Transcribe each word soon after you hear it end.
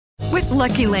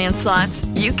Lucky Land Slots,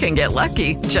 you can get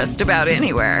lucky just about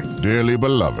anywhere. Dearly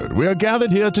beloved, we are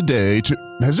gathered here today to...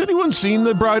 Has anyone seen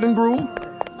the bride and groom?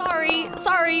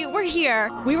 Sorry, we're here.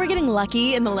 We were getting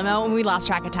lucky in the limo and we lost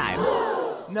track of time.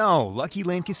 No, Lucky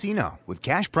Land Casino, with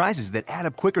cash prizes that add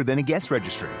up quicker than a guest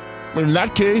registry. In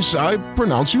that case, I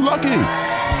pronounce you lucky.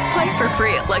 Play for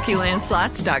free at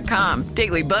LuckyLandSlots.com.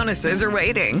 Daily bonuses are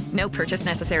waiting. No purchase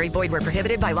necessary. Void where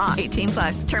prohibited by law.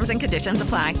 18+. Terms and conditions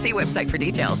apply. See website for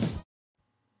details.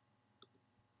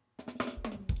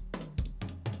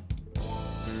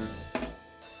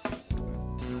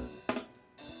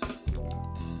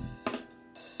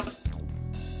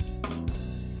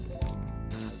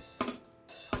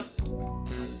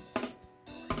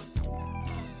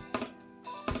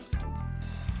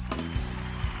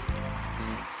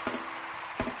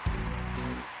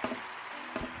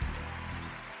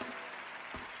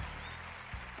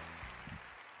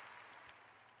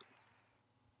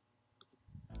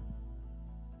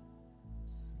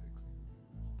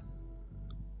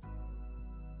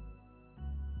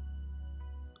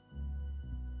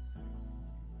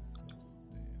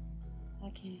 I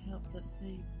can't help but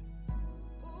think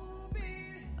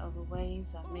of the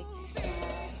ways I make you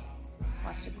smile.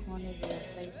 Watch the corners of your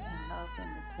face turn up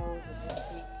and the toes of your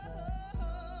feet curl.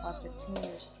 Watch a tear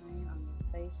stream on your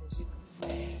face as you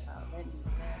complain about letting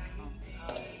your hair come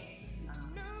top. Nah,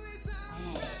 I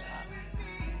won't stop.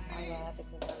 I laugh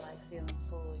because I like feeling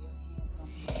full. Your hands on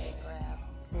me, they grab,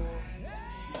 pull, my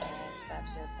ass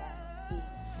slaps your thighs, heat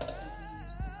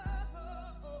continues to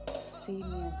rise. Feed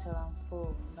me until I'm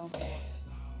full, no more.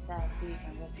 Dive deep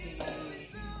and rescue my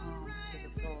knees, palms to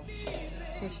the floor.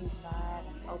 Push inside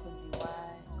and open me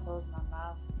wide. Close my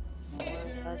mouth. My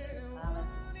words hush and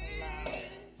silence is so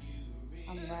loud.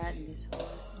 I'm riding this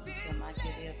horse until my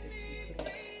giddy up is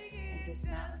complete. And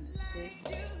dismounting the stick,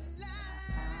 and I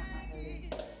found my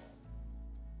relief.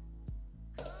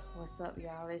 What's up,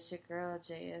 y'all? It's your girl,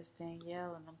 JS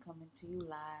Danielle, and I'm coming to you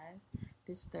live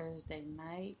this Thursday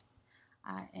night.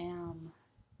 I am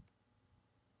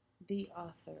the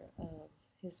author of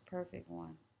His Perfect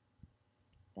One.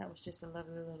 That was just a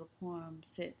lovely little poem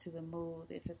set to the mood,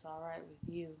 If It's Alright With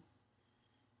You.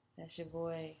 That's your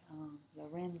boy,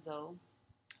 Lorenzo,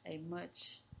 a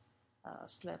much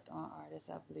slept on artist,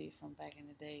 I believe, from back in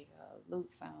the day. Luke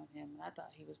found him, and I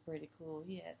thought he was pretty cool.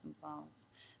 He had some songs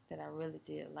that I really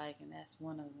did like, and that's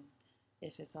one of them,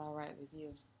 If It's Alright With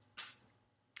You.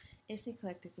 It's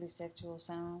eclectically sexual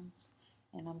sounds,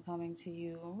 and I'm coming to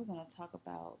you, and we're going to talk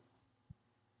about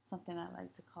something I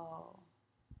like to call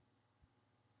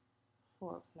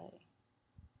foreplay.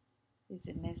 Is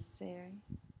it necessary?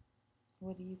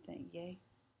 What do you think, yay?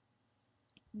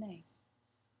 Nay.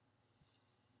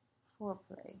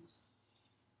 Foreplay.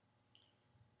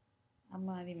 I'm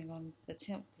not even going to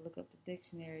attempt to look up the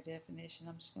dictionary definition.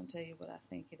 I'm just going to tell you what I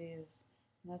think it is.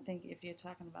 And I think if you're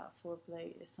talking about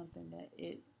foreplay, it's something that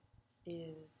it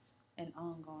is an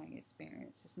ongoing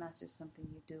experience. It's not just something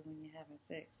you do when you're having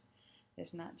sex.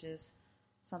 It's not just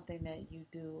something that you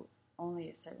do only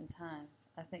at certain times.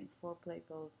 I think foreplay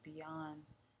goes beyond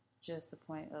just the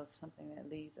point of something that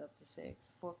leads up to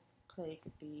sex. Foreplay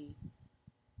could be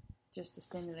just the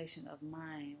stimulation of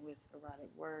mind with erotic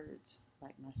words,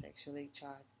 like my sexually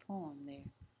charged poem there.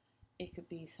 It could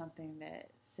be something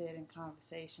that's said in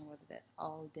conversation, whether that's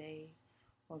all day,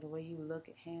 or the way you look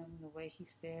at him, the way he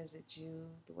stares at you,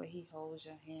 the way he holds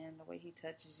your hand, the way he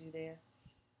touches you there.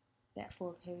 That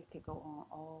foreplay could go on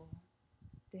all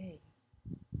day.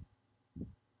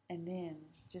 And then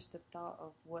just the thought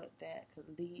of what that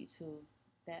could lead to,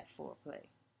 that foreplay.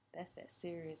 That's that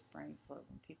serious brain fuck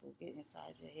when people get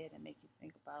inside your head and make you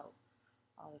think about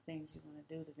all the things you want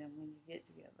to do to them when you get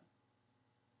together.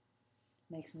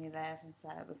 Makes me laugh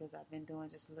inside because I've been doing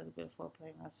just a little bit of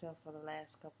foreplay myself for the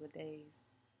last couple of days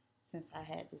since I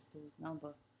had this dude's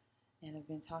number, and I've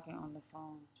been talking on the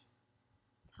phone.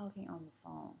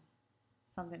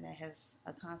 Something that has,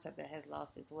 a concept that has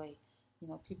lost its way. You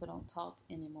know, people don't talk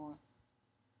anymore.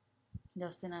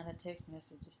 They'll send out a text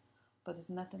message, but it's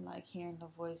nothing like hearing the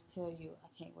voice tell you, I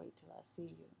can't wait till I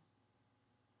see you.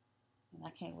 And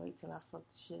I can't wait till I fuck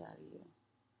the shit out of you.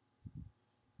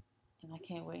 And I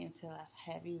can't wait until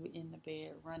I have you in the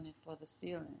bed running for the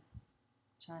ceiling,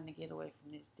 trying to get away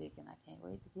from this dick, and I can't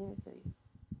wait to give it to you.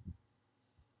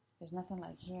 There's nothing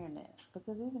like hearing that.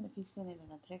 Because even if he sent it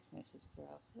in a text message,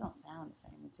 girls, it don't sound the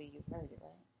same until you've heard it,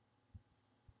 right?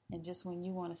 And just when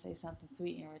you want to say something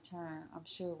sweet in return, I'm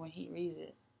sure when he reads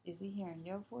it, is he hearing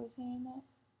your voice saying that?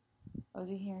 Or is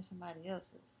he hearing somebody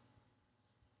else's?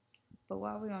 But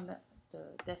while we're on the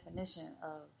definition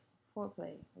of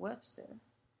foreplay, Webster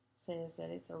says that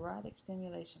it's erotic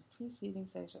stimulation preceding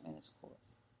sexual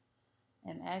intercourse,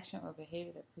 an action or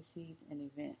behavior that precedes an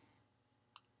event.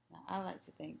 Now, I like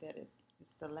to think that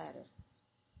it's the latter,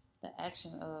 the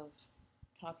action of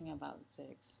talking about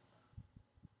sex,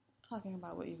 talking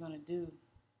about what you're going to do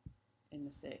in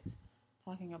the sex,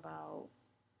 talking about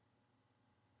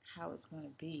how it's going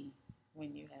to be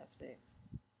when you have sex.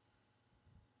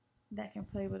 That can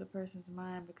play with a person's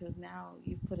mind because now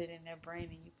you've put it in their brain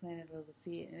and you plant a little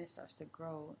seed and it starts to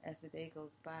grow as the day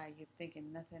goes by. You're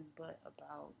thinking nothing but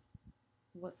about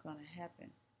what's going to happen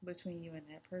between you and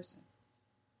that person.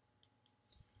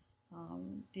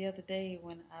 The other day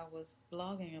when I was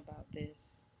blogging about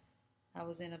this, I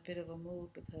was in a bit of a mood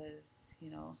because,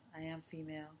 I am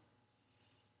female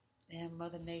and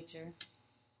Mother Nature,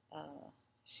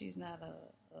 she's not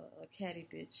a catty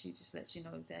bitch. She just lets you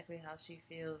know exactly how she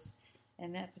feels.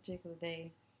 And that particular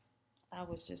day, I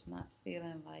was just not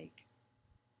feeling like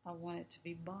I wanted to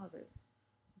be bothered.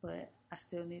 But I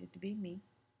still needed to be me.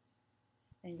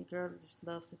 And your girl just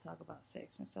loved to talk about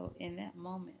sex. And so in that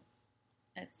moment,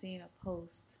 I'd seen a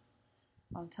post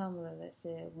on Tumblr that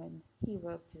said, when he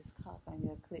rubs his cock on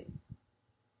your clit.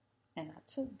 And I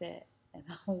took that and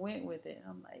I went with it. And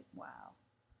I'm like, wow.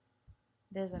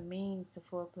 There's a means to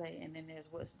foreplay, and then there's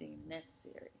what's deemed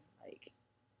necessary. Like,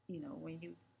 when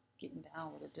you getting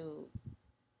down with a dude,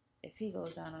 if he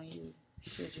goes down on you,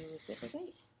 should you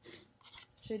reciprocate?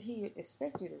 Should he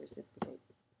expect you to reciprocate?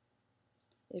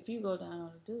 If you go down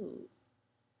on a dude,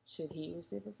 should he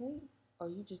reciprocate? Or are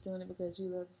you just doing it because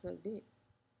you love to suck dick?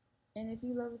 And if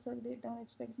you love to suck dick, don't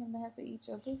expect him to have to eat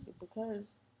your pussy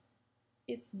because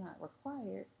it's not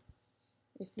required.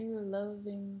 If you're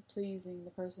loving, pleasing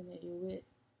the person that you're with,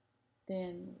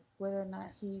 then whether or not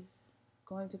he's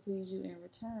going to please you in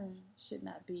return should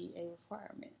not be a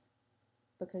requirement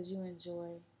because you enjoy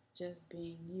just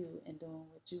being you and doing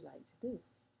what you like to do.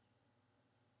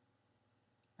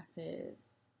 I said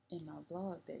in my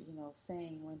blog that,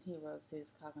 saying when he rubs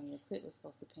his cock on your clit was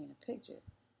supposed to paint a picture,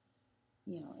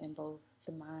 in both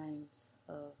the minds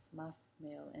of my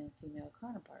male and female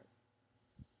counterparts.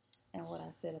 And what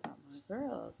I said about my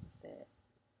girls is that,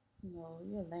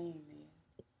 you're laying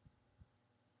there,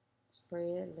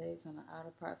 spread legs on the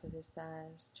outer parts of his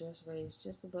thighs, dress raised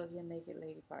just above your naked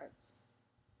lady parts.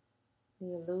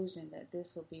 The illusion that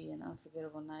this will be an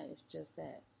unforgettable night is just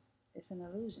that. It's an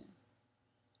illusion.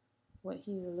 What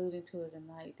he's alluding to is a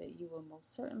night that you will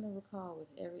most certainly recall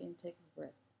with every intake of breath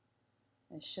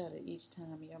and shudder each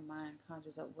time your mind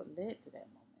conjures up what led to that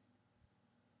moment.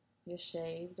 You're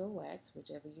shaved or waxed,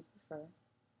 whichever you prefer,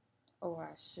 or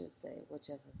I should say,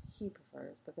 whichever he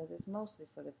prefers, because it's mostly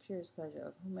for the purest pleasure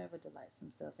of whomever delights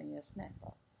himself in your snack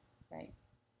box, right?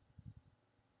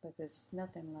 But there's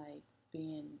nothing like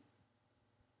being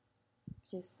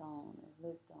kissed on and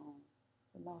licked on,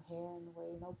 with no hair in the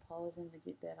way, no pausing to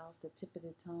get that off the tip of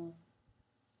the tongue,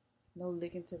 no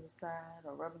licking to the side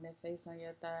or rubbing their face on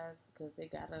your thighs because they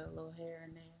got a little hair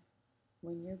in there.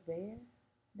 When you're there,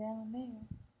 down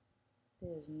there,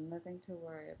 there's nothing to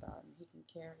worry about, and he can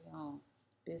carry on.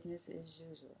 Business as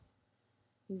usual.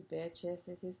 He's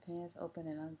bare-chested, his pants open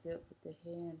and unzipped with the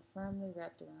hand firmly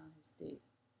wrapped around his dick,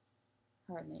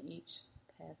 hardening each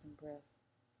passing breath.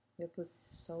 Your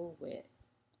pussy's so wet,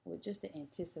 with just the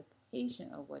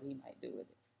anticipation of what he might do with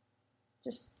it.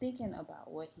 Just thinking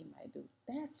about what he might do.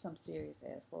 That's some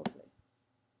serious-ass foreplay.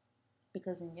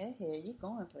 Because in your head, you're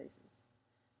going places.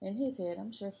 In his head,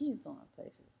 I'm sure he's going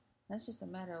places. That's just a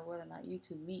matter of whether or not you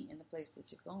two meet in the place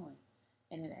that you're going,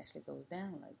 and it actually goes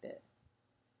down like that.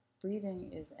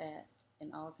 Breathing is at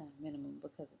an all-time minimum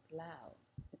because it's loud.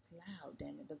 It's loud,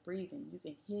 damn it. The breathing, you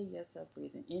can hear yourself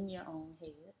breathing in your own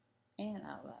head and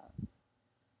out loud.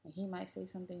 And he might say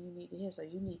something you need to hear, so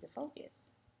you need to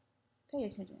focus. Pay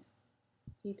attention.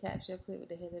 He taps your clit with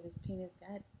the head of his penis.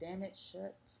 God damn it,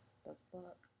 shut the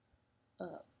fuck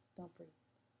up. Don't breathe.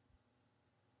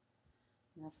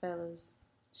 Now, fellas,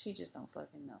 she just don't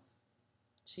fucking know.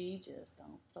 She just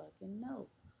don't fucking know.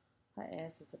 Her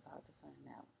ass is about to find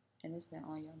out. And it's been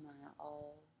on your mind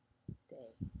all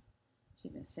day. She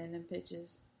been sending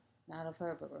pictures, not of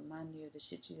her, but reminding you of the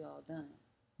shit you all done.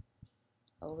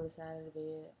 Over the side of the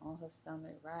bed, on her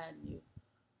stomach, riding you,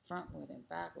 frontward and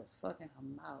backwards, fucking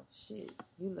her mouth. Shit,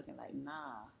 you looking like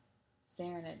nah.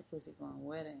 Staring at the pussy going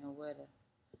wetter and wetter.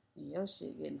 And your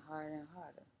shit getting harder and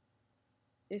harder.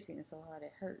 It's getting so hard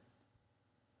it hurt.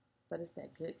 But it's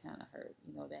that good kind of hurt.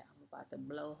 You know, that I'm about to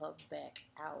blow her back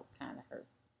out kind of hurt.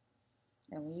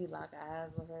 And when you lock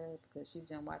eyes with her because she's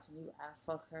been watching you eye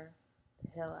fuck her the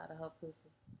hell out of her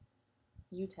pussy,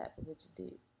 you tap it with your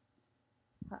dick.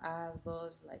 Her eyes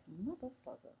bulge like,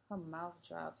 motherfucker. Her mouth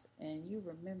drops, and you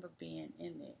remember being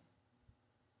in there,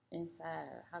 inside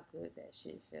her, how good that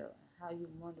shit felt, and how you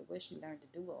wonder where she learned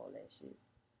to do all that shit.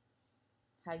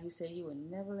 How you say you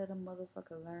would never let a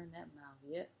motherfucker learn that mouth.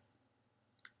 Yep.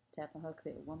 Tapping her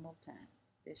clit one more time.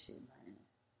 This shit, man.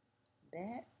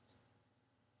 That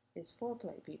is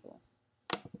foreplay, people.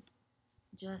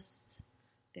 Just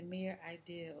the mere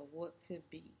idea of what could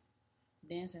be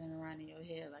dancing around in your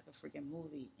head like a freaking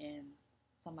movie, and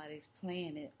somebody's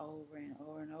playing it over and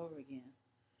over and over again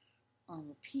on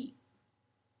repeat.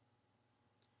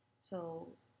 So,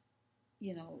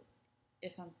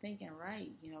 if I'm thinking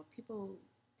right, people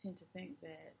tend to think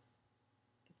that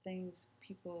the things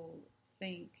people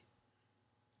think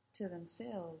to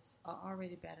themselves are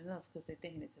already bad enough because they're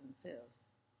thinking it to themselves.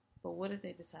 But what if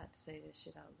they decide to say this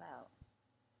shit out loud?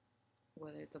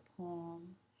 Whether it's a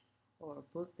poem or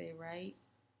a book they write,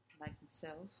 like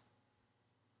myself,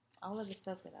 all of the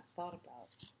stuff that I thought about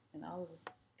and all of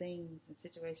the things and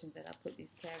situations that I put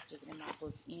these characters in my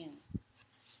book in,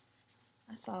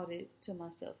 I thought it to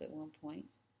myself at one point.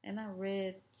 And I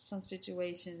read some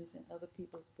situations in other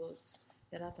people's books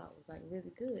that I thought was like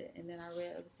really good. And then I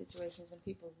read other situations in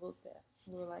people's books that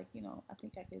were like, I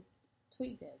think I could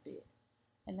tweak that bit.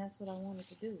 And that's what I wanted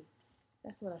to do.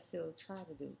 That's what I still try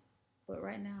to do. But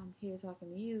right now I'm here talking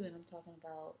to you, and I'm talking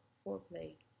about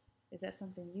foreplay. Is that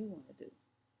something you want to do?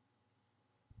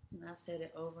 And I've said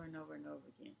it over and over and over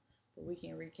again. But we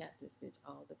can recap this bitch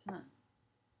all the time.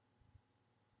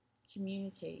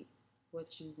 Communicate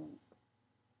what you want.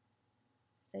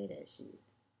 Say that shit.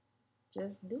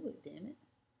 Just do it, damn it.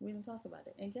 We don't talk about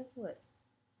it. And guess what?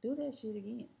 Do that shit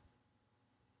again.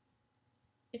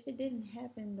 If it didn't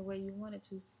happen the way you wanted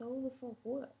to, so the fuck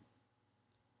what?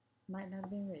 Might not have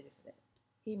been ready for that.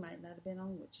 He might not have been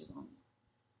on what you on.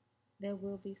 There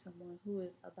will be someone who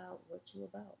is about what you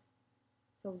about.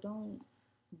 So don't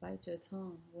bite your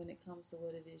tongue when it comes to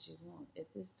what it is you want.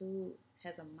 If this dude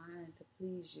has a mind to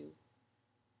please you,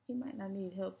 he might not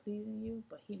need help pleasing you,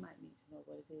 but he might need to know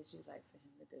what it is you like for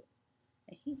him to do.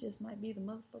 And he just might be the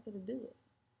motherfucker to do it.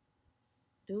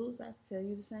 Dudes, I tell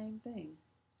you the same thing.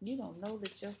 You don't know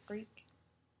that your freak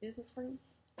is a freak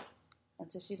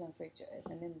until she done freaked your ass,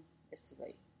 and then it's too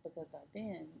late. Because by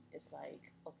then, it's like,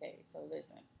 okay, so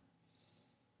listen.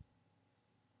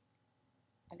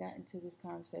 I got into this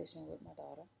conversation with my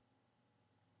daughter.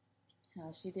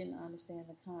 How she didn't understand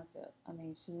the concept. I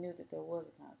mean, she knew that there was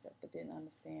a concept, but didn't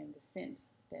understand the sense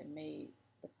that made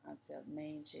the concept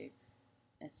main chicks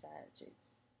and side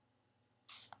chicks.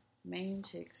 Main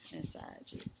chicks and side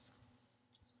chicks.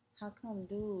 How come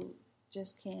dude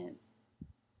just can't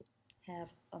have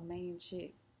a main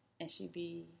chick and she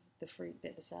be the freak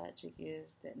that the side chick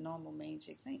is that normal main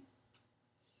chicks ain't?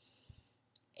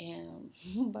 And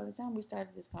by the time we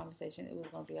started this conversation, it was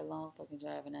going to be a long fucking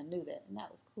drive, and I knew that, and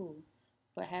that was cool.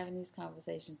 But having these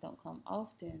conversations don't come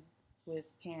often with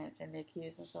parents and their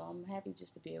kids, and so I'm happy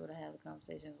just to be able to have the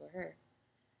conversations with her.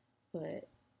 But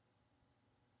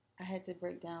I had to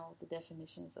break down the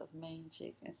definitions of main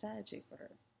chick and side chick for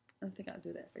her. I think I'll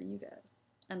do that for you guys.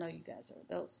 I know you guys are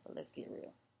adults, but let's get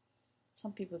real.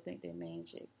 Some people think they're main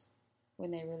chicks when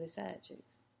they're really side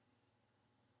chicks.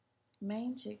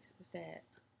 Main chicks is that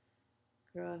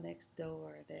girl next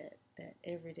door, that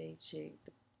everyday chick,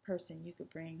 the person you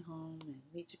could bring home and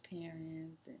meet your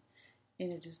parents and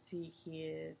introduce to your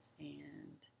kids,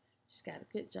 and she's got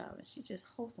a good job and she's just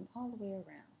wholesome all the way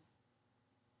around.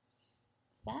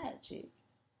 Side chick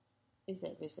is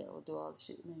that bitch that will do all the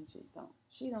shit main chick don't.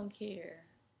 She don't care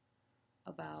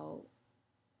about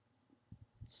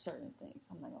certain things.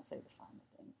 I'm not gonna say the finer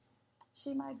things.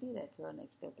 She might be that girl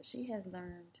next door, but she has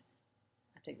learned,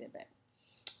 I take that back.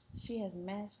 She has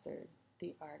mastered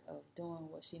the art of doing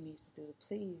what she needs to do to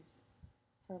please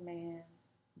her man,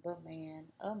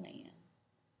 a man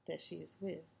that she is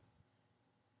with,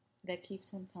 that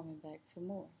keeps him coming back for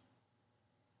more.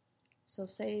 So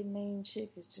say main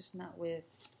chick is just not with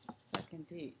sucking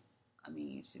dick. I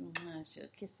mean, she'll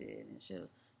kiss it and she'll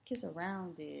kiss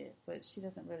around it, but she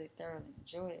doesn't really thoroughly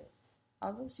enjoy it.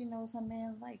 Although she knows her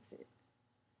man likes it.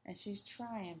 And she's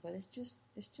trying, but it's just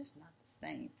not the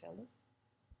same, fellas.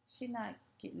 She's not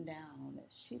getting down on it.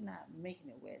 She's not making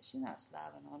it wet. She's not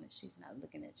slobbing on it. She's not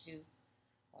looking at you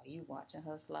or you watching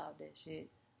her slob that shit.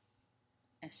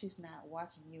 And she's not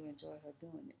watching you enjoy her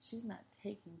doing it. She's not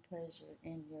taking pleasure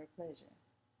in your pleasure.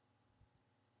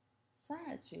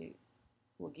 Side chick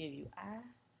will give you eye.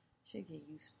 She'll give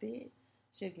you spit.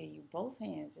 She'll give you both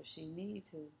hands if she need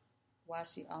to, while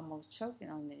she almost choking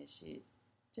on that shit,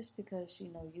 just because she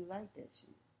know you like that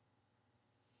shit.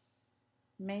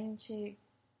 Main chick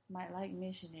might like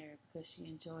missionary because she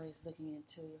enjoys looking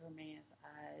into her man's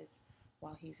eyes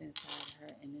while he's inside her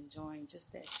and enjoying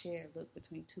just that shared look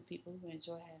between two people who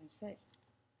enjoy having sex.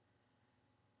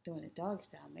 Doing it dog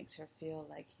style makes her feel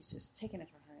like he's just taking it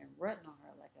from her and rutting on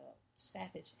her like a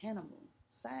savage animal.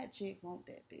 Side chick want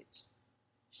that bitch.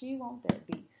 She want that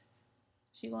beast.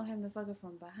 She want him to fuck her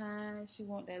from behind. She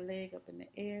want that leg up in the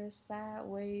air,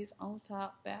 sideways, on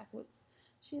top, backwards.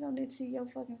 She don't need to see your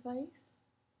fucking face.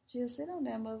 She'll sit on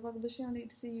that motherfucker, but she don't need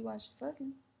to see you while she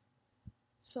fucking.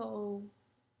 So,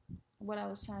 what I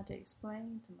was trying to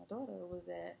explain to my daughter was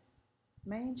that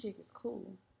main chick is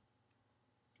cool.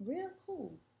 Real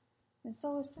cool. And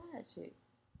so is side chick.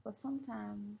 But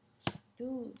sometimes,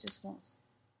 dude just wants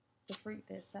the freak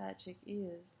that side chick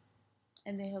is,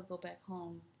 and then he'll go back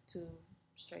home to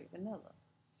straight vanilla.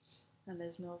 And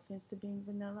there's no offense to being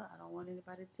vanilla. I don't want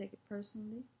anybody to take it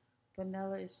personally.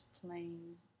 Vanilla is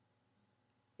plain.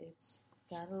 It's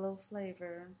got a little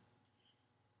flavor.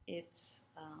 It's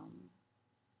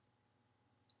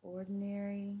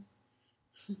ordinary.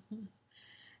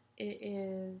 It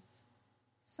is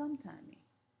sometimey.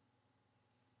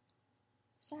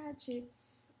 Side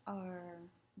chicks are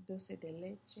dulce de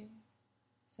leche.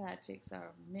 Side chicks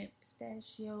are mint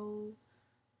pistachio,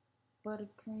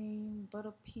 buttercream,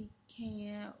 butter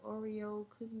pecan, Oreo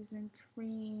cookies and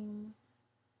cream,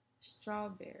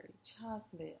 strawberry,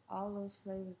 chocolate, all those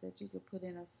flavors that you could put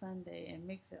in a sundae and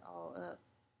mix it all up.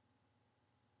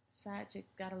 Side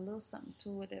chicks got a little something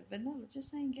to it that vanilla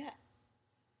just ain't got.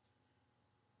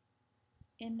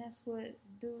 And that's what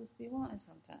dudes be wanting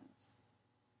sometimes.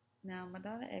 Now, my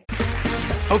daughter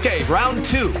Okay, round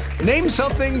two. Name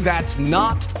something that's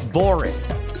not boring.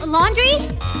 A laundry?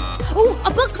 Ooh,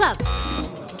 a book club.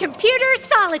 Computer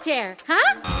solitaire,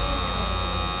 huh?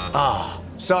 Ah,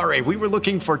 sorry, we were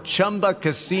looking for Chumba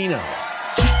Casino.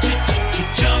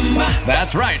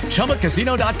 That's right,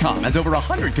 ChumbaCasino.com has over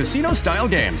 100 casino-style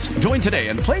games. Join today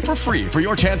and play for free for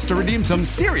your chance to redeem some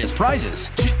serious prizes.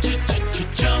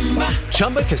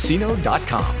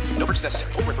 ChumbaCasino.com. No purchase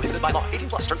necessary. Void where prohibited by law. 18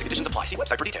 plus. Terms and conditions apply. See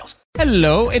website for details.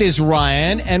 Hello, it is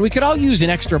Ryan, and we could all use an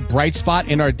extra bright spot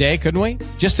in our day, couldn't we?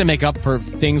 Just to make up for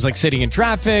things like sitting in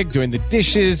traffic, doing the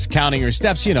dishes, counting your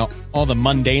steps, you know, all the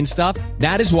mundane stuff.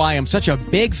 That is why I'm such a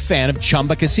big fan of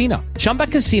Chumba Casino. Chumba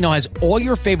Casino has all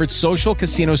your favorite social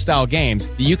casino-style games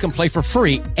that you can play for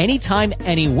free anytime,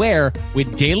 anywhere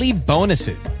with daily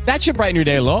bonuses. That should brighten your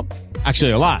day a little.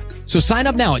 Actually, a lot. So sign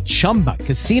up now at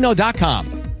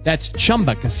ChumbaCasino.com. That's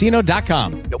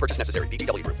ChumbaCasino.com. No purchase necessary.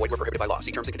 VGW Group. Void where prohibited by law.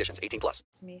 See terms and conditions. 18 plus.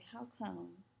 Me, how come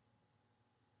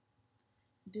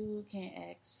dude can't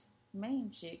ask main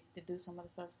chick to do some of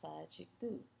the stuff side chick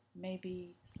do?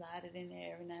 Maybe slide it in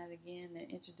there every now and again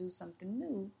and introduce something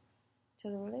new to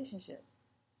the relationship.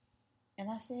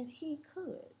 And I said he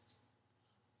could.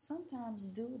 Sometimes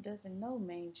dude doesn't know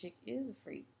main chick is a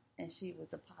freak and she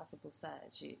was a possible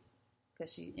side chick.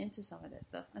 Because she's into some of that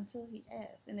stuff until he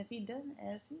asks. And if he doesn't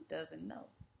ask, he doesn't know.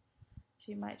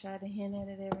 She might try to hint at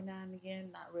it every now and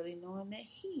again, not really knowing that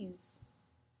he's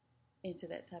into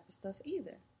that type of stuff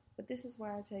either. But this is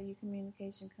where I tell you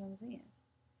communication comes in.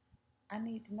 I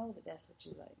need to know that that's what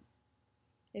you like.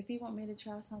 If you want me to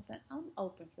try something, I'm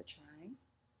open for trying.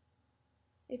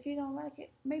 If you don't like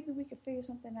it, maybe we could figure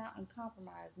something out and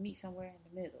compromise, meet somewhere in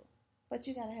the middle. But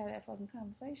you gotta have that fucking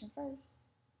conversation first.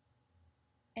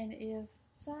 And if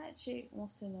side chick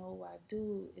wants to know why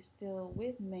dude is still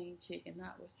with main chick and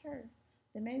not with her,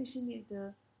 then maybe she needs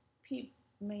to peep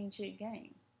main chick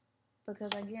game.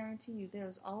 Because I guarantee you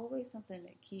there's always something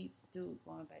that keeps dude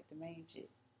going back to main chick.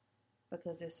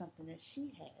 Because there's something that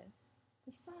she has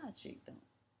the side chick don't.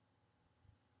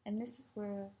 And this is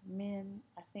where men,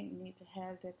 I think, need to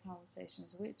have their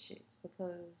conversations with chicks.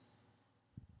 Because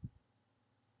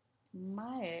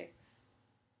my ex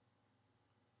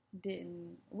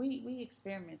we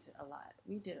experimented a lot.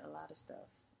 We did a lot of stuff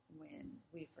when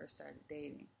we first started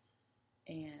dating.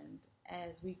 And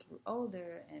as we grew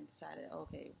older and decided,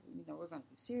 okay, you know, we're going to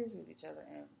be serious with each other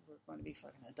and we're going to be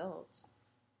fucking adults,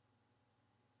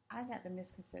 I got the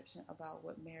misconception about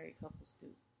what married couples do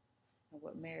and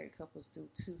what married couples do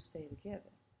to stay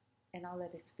together. And all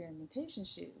that experimentation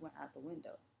shit went out the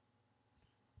window.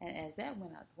 And as that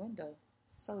went out the window,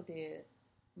 so did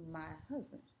my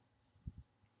husband.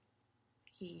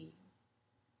 He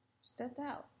stepped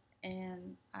out,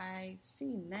 and I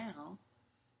see now,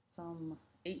 some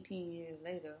 18 years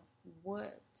later,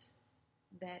 what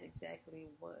that exactly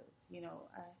was. You know,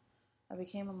 I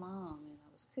became a mom, and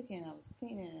I was cooking, I was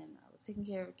cleaning, and I was taking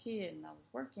care of a kid, and I was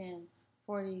working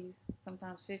 40,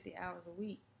 sometimes 50 hours a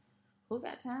week. Who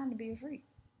got time to be a freak?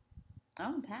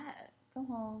 I'm tired. Come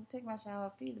home, take my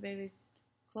shower, feed the baby,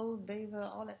 clothes, bather,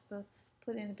 all that stuff,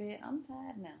 put in the bed. I'm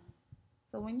tired now.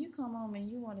 So when you come home and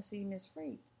you want to see Miss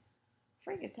Freak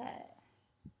is tired.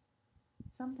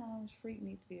 Sometimes Freak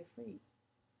needs to be a freak,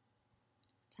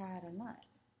 tired or not.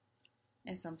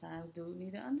 And sometimes dude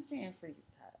need to understand Freak is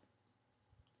tired.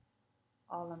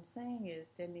 All I'm saying is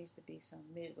there needs to be some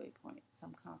midway point,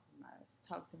 some compromise.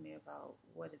 Talk to me about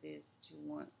what it is that you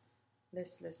want.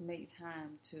 Let's make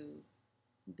time to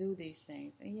do these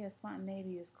things. And yeah,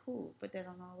 spontaneity is cool, but that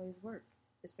don't always work,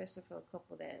 especially for a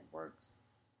couple that works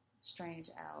strange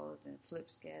hours and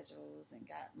flip schedules and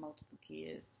got multiple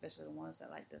kids, especially the ones that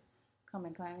like to come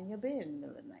and climb in your bed in the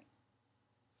middle of the night.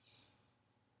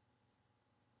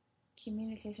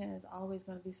 Communication is always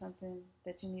going to be something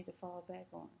that you need to fall back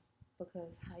on,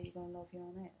 because how you going to know if you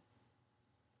don't ask?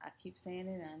 I keep saying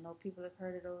it, and I know people have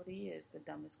heard it over the years. The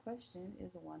dumbest question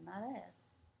is the one not asked.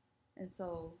 And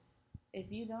so,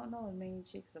 if you don't know a main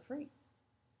chick's a freak,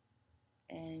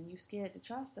 and you scared to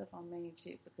try stuff on main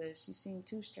chick because she seemed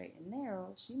too straight and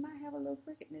narrow, she might have a little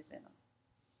crookedness in her.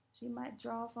 She might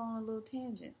draw off on a little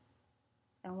tangent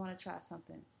and want to try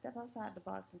something. Step outside the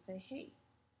box and say, hey,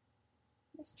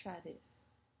 let's try this.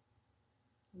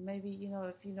 Maybe,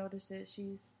 if you notice that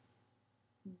she's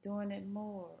doing it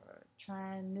more, or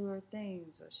trying newer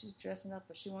things, or she's dressing up,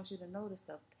 or she wants you to notice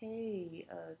stuff, pay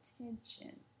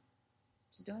attention.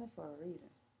 She's doing it for a reason.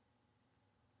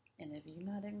 And if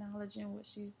you're not acknowledging what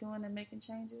she's doing and making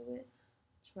changes with,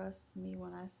 trust me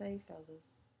when I say,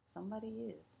 fellas,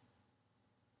 somebody is.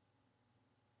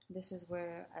 This is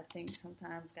where I think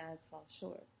sometimes guys fall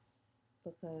short,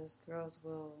 because girls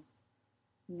will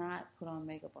not put on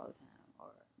makeup all the time, or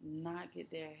not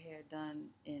get their hair done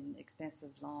in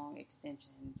expensive long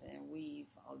extensions and weave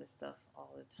all this stuff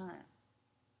all the time.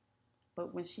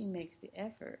 But when she makes the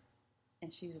effort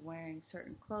and she's wearing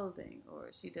certain clothing, or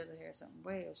she does her hair a certain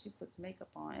way, or she puts makeup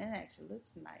on and it actually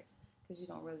looks nice, because you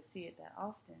don't really see it that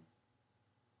often,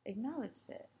 acknowledge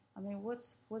that. I mean,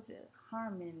 what's it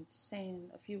harm in saying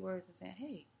a few words and saying,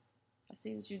 hey, I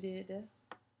see what you did there.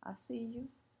 I see you.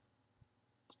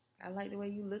 I like the way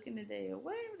you looking today, or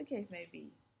whatever the case may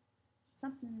be.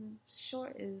 Something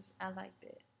short is, I like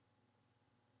that.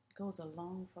 It goes a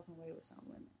long fucking way with some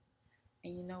women.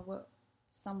 And you know what?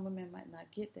 Some women might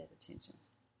not get that attention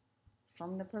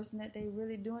from the person that they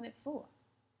really doing it for.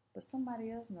 But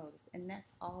somebody else noticed, and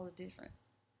that's all the difference.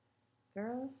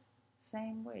 Girls,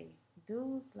 same way.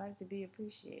 Dudes like to be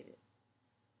appreciated.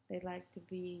 They like to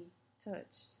be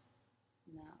touched.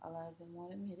 Now, a lot of them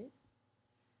won't admit it.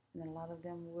 And a lot of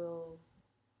them will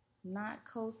not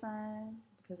co-sign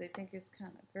because they think it's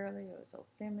kind of girly or so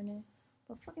feminine.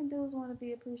 But fucking dudes want to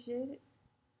be appreciated.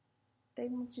 They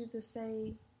want you to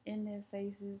say in their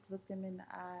faces, look them in the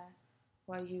eye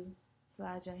while you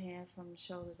slide your hand from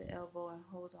shoulder to elbow and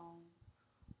hold on.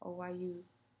 Or while you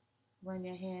run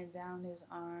your hand down his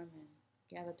arm and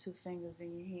gather two fingers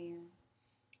in your hand.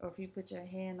 Or if you put your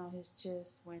hand on his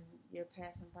chest when you're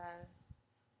passing by,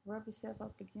 rub yourself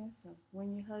up against him.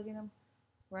 When you're hugging him,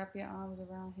 wrap your arms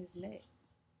around his neck.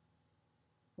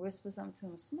 Whisper something to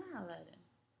him. Smile at him.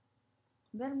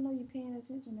 Let him know you're paying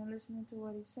attention and listening to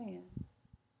what he's saying.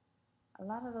 A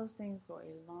lot of those things go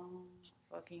a long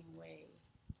fucking way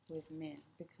with men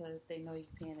because they know you're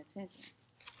paying attention.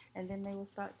 And then they will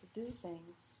start to do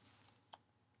things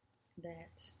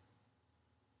that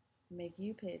make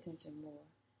you pay attention more,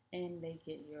 and they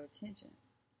get your attention.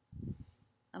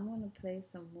 I'm going to play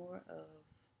some more of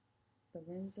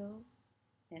Lorenzo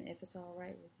and If It's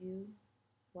Alright With You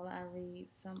while I read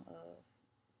some of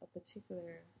a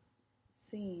particular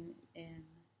scene in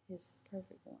his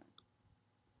Perfect One.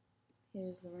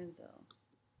 Here's Lorenzo.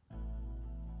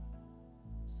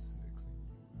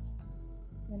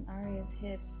 When Aria's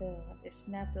head fell, it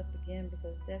snapped up again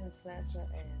because Devin slapped her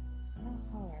ass. Not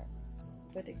hard,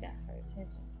 but it got her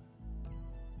attention.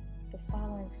 The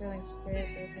following feeling spread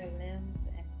through her limbs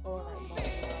and core like water.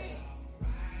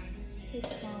 His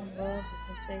palm loved the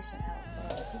sensation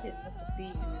outside. He didn't miss a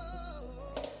beat in attention to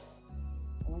her.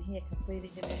 And when he had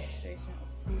completed the demonstration of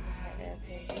teasing her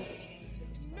asshole, he returned to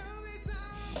the phone.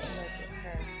 He looked at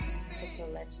her with her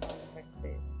latching on her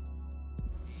crib.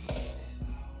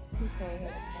 He told her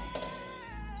to come.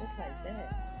 Just like that.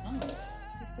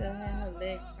 He still had her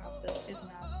legs propped up, his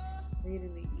mouth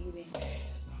greedily eating,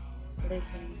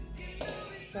 licking,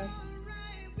 sucking,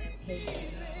 and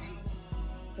tasting.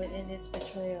 But in its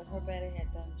betrayal, her body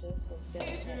had done just what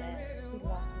Devin had asked. He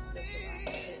locked his lips around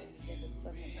her head and began to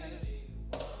suck him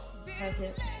in. Her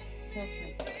hips helped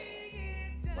him,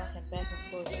 rocking back and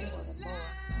forth more and more.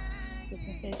 The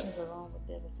sensations alone were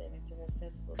devastating to her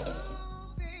sensible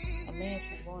thinking. a man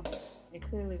she wanted and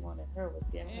clearly wanted her was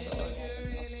giving her the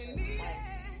orgasm of her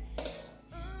life.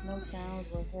 No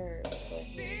sounds were heard but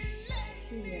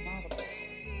she was inaudible.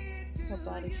 Her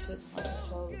body shook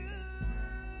uncontrollably.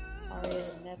 Aria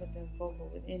had never been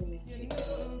vocal with any man she was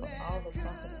with, for all the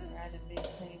bumping and riding men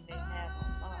claim they have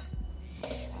on lock.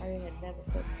 Aria had never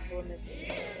felt the fullness of the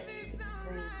air that could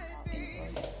scream out any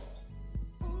orgasms.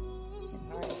 And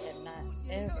Aria had not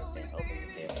ever been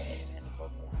openly there for any man to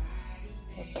vocalize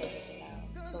her pleasures aloud.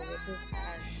 So with his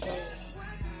eyes closed,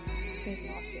 his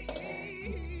nostrils turned,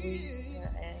 he squeezed her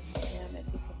ass to him as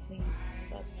he continued to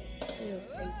suck her, still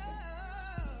tasting,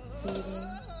 feeding,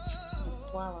 and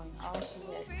swallowing all she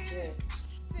had to give.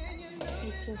 He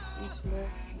kissed each lip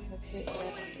and her fit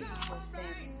rapidly before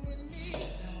standing.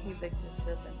 He licked his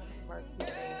lip and the smirk he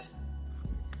gave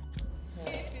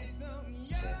her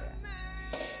sugar.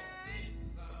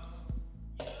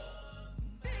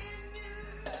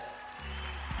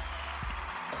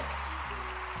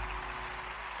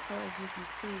 So as you can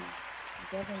see,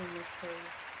 Devin in this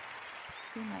case,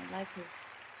 he might like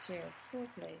his share of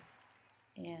foreplay,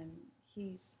 and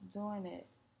he's doing it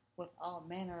with all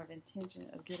manner of intention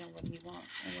of getting what he wants,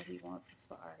 and what he wants is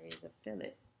for Aria to feel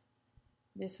it.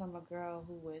 This from a girl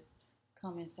who would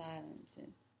come in silence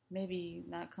and maybe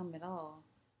not come at all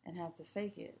and have to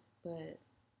fake it, but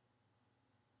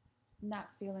not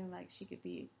feeling like she could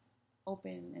be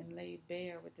open and laid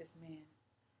bare with this man.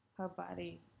 Her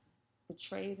body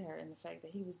betrayed her in the fact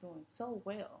that he was doing so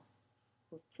well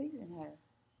with pleasing her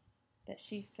that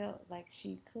she felt like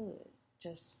she could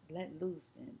just let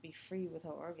loose and be free with her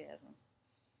orgasm.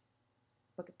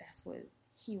 But that's what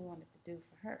he wanted to do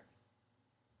for her.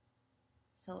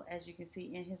 So as you can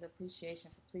see, in his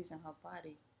appreciation for pleasing her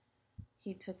body,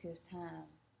 he took his time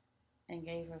and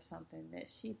gave her something that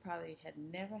she probably had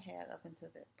never had up until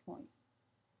that point.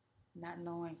 Not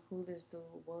knowing who this dude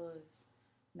was,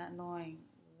 not knowing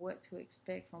what to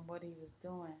expect from what he was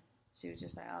doing. She was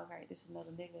just like, all right, this is another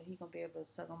nigga. He gonna be able to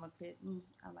suck on my clit.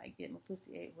 I might get my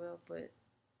pussy ate well, but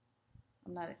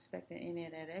I'm not expecting any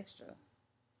of that extra.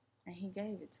 And he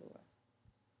gave it to her.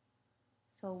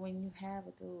 So when you have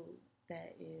a dude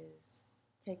that is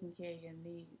taking care of your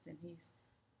needs and he's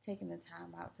taking the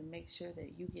time out to make sure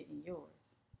that you getting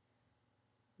yours,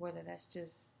 whether that's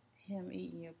just him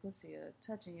eating your pussy or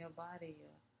touching your body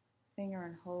or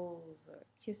fingering holes or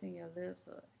kissing your lips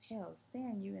or hell,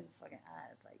 staring you in the fucking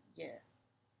eyes like, yeah,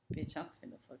 bitch, I'm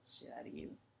finna fuck the shit out of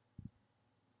you.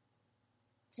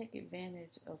 Take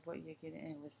advantage of what you're getting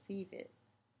and receive it.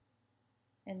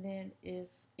 And then if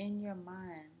in your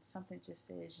mind something just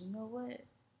says, you know what,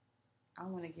 I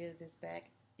want to give this back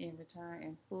in return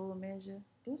in full measure,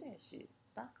 do that shit.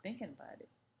 Stop thinking about it.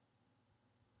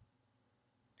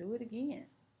 Do it again.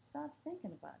 Stop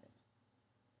thinking about it.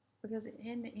 Because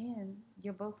in the end,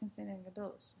 you're both consenting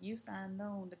adults. You signed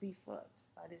on to be fucked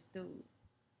by this dude.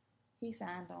 He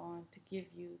signed on to give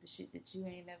you the shit that you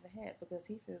ain't never had because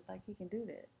he feels like he can do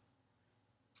that.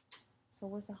 So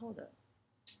what's the holdup?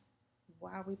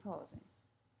 Why are we pausing?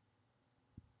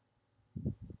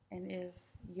 And if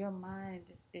your mind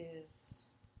is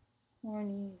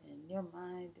horny and your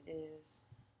mind is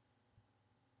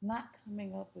not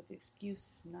coming up with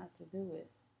excuses not to do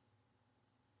it,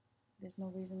 there's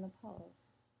no reason to pause.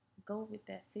 Go with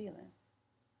that feeling.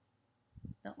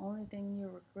 The only thing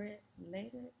you'll regret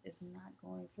later is not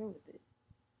going through with it.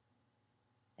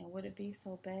 And would it be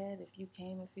so bad if you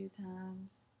came a few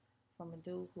times from a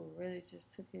dude who really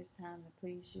just took his time to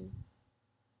please you?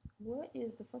 What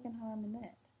is the fucking harm in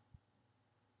that?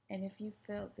 And if you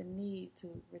felt the need to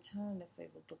return the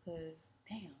favor because,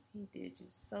 damn, he did you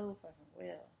so fucking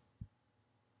well,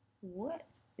 what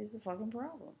is the fucking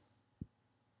problem?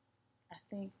 I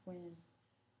think when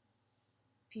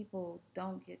people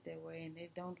don't get their way and they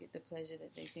don't get the pleasure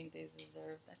that they think they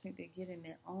deserve, I think they get in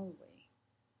their own way.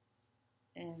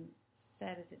 And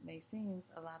sad as it may seem,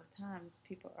 a lot of times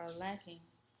people are lacking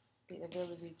the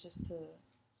ability just to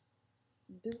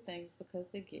do things because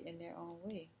they get in their own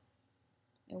way.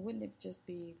 And wouldn't it just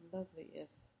be lovely if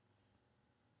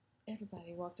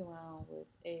everybody walked around with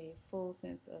a full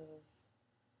sense of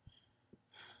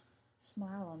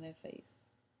smile on their face?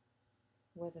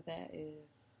 Whether that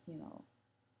is,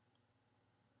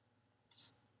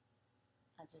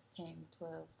 I just came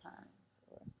 12 times,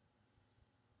 or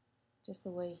just the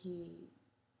way he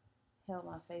held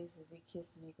my face as he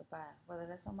kissed me goodbye, whether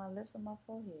that's on my lips or my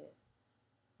forehead,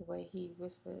 the way he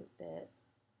whispered that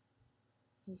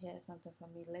he had something for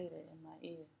me later in my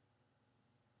ear,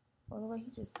 or the way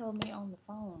he just told me on the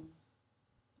phone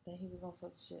that he was going to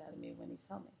fuck the shit out of me when he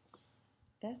saw me.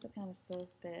 That's the kind of stuff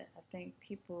that I think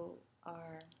people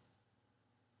are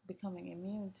becoming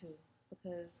immune to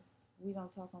because we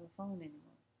don't talk on the phone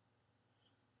anymore.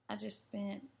 I just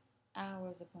spent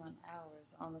hours upon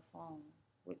hours on the phone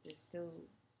with this dude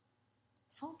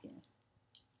talking.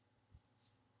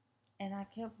 And I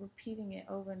kept repeating it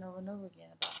over and over and over again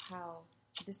about how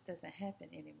this doesn't happen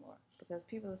anymore because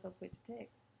people are so quick to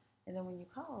text. And then when you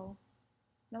call,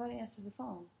 nobody answers the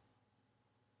phone.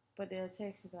 But they'll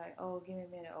text you like, oh, give me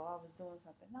a minute, or I was doing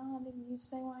something. No, nigga, you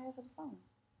just ain't want to answer the phone.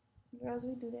 Girls,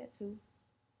 we do that too.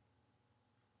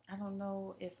 I don't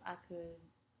know if I could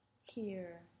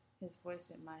hear his voice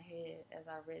in my head as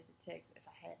I read the text if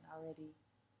I hadn't already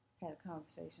had a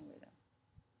conversation with him.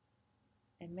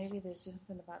 And maybe there's just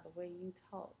something about the way you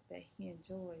talk that he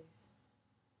enjoys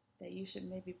that you should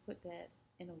maybe put that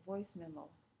in a voice memo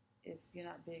if you're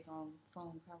not big on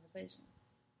phone conversations.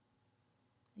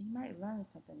 And you might learn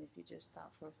something if you just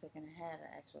stop for a second and had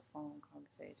an actual phone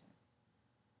conversation.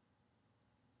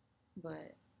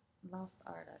 But lost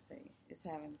art, I say, is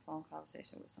having a phone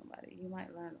conversation with somebody. You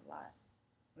might learn a lot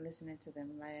listening to them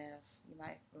laugh. You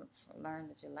might learn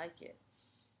that you like it.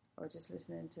 Or just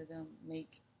listening to them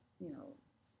make,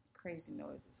 crazy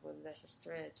noises, whether that's a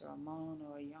stretch or a moan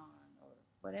or a yawn or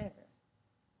whatever.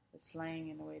 The slang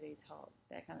and the way they talk,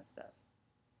 that kind of stuff.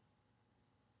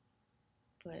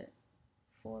 But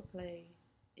foreplay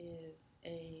is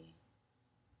a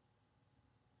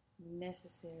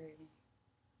necessary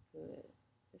good.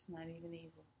 It's not even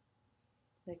evil.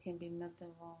 There can be nothing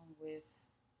wrong with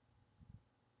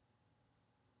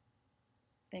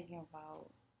thinking about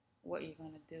what you're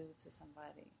going to do to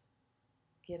somebody.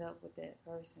 Get up with that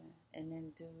person and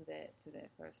then do that to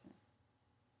that person.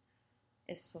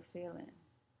 It's fulfilling.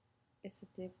 It's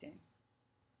addicting.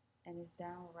 And it's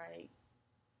downright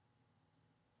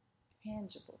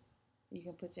tangible. You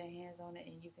can put your hands on it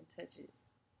and you can touch it.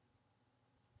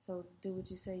 So do what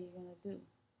you say you're going to do.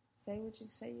 Say what you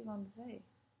say you're going to say.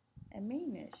 And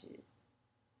mean that shit.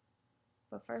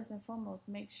 But first and foremost,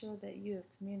 make sure that you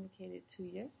have communicated to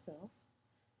yourself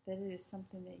that it is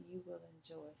something that you will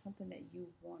enjoy, something that you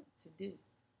want to do.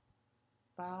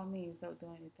 By all means, don't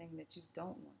do anything that you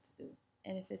don't want to do.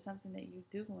 And if it's something that you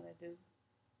do want to do,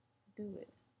 do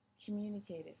it.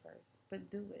 Communicate it first, but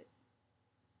do it.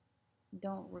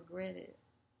 Don't regret it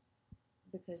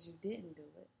because you didn't do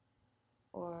it.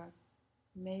 Or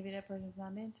maybe that person's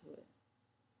not into it.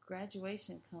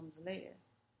 Graduation comes later.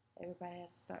 Everybody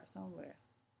has to start somewhere.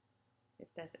 If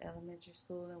that's elementary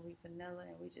school and we vanilla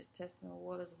and we just testing the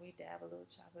waters and we dab a little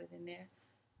chocolate in there,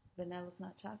 vanilla's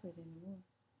not chocolate anymore.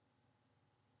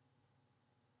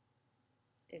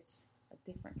 It's a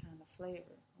different kind of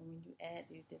flavor. And when you add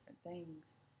these different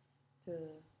things to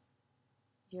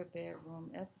your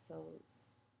bedroom episodes,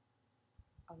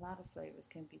 a lot of flavors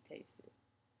can be tasted.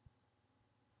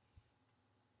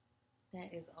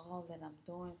 That is all that I'm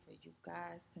doing for you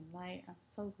guys tonight. I'm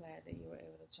so glad that you were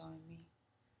able to join me.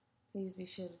 Please be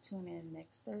sure to tune in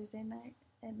next Thursday night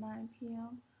at 9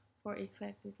 p.m. for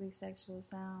Eclectically Sexual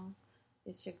Sounds.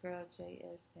 It's your girl,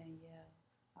 J.S. Danielle,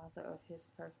 author of His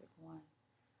Perfect One.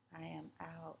 I am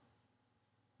out.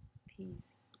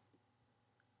 Peace.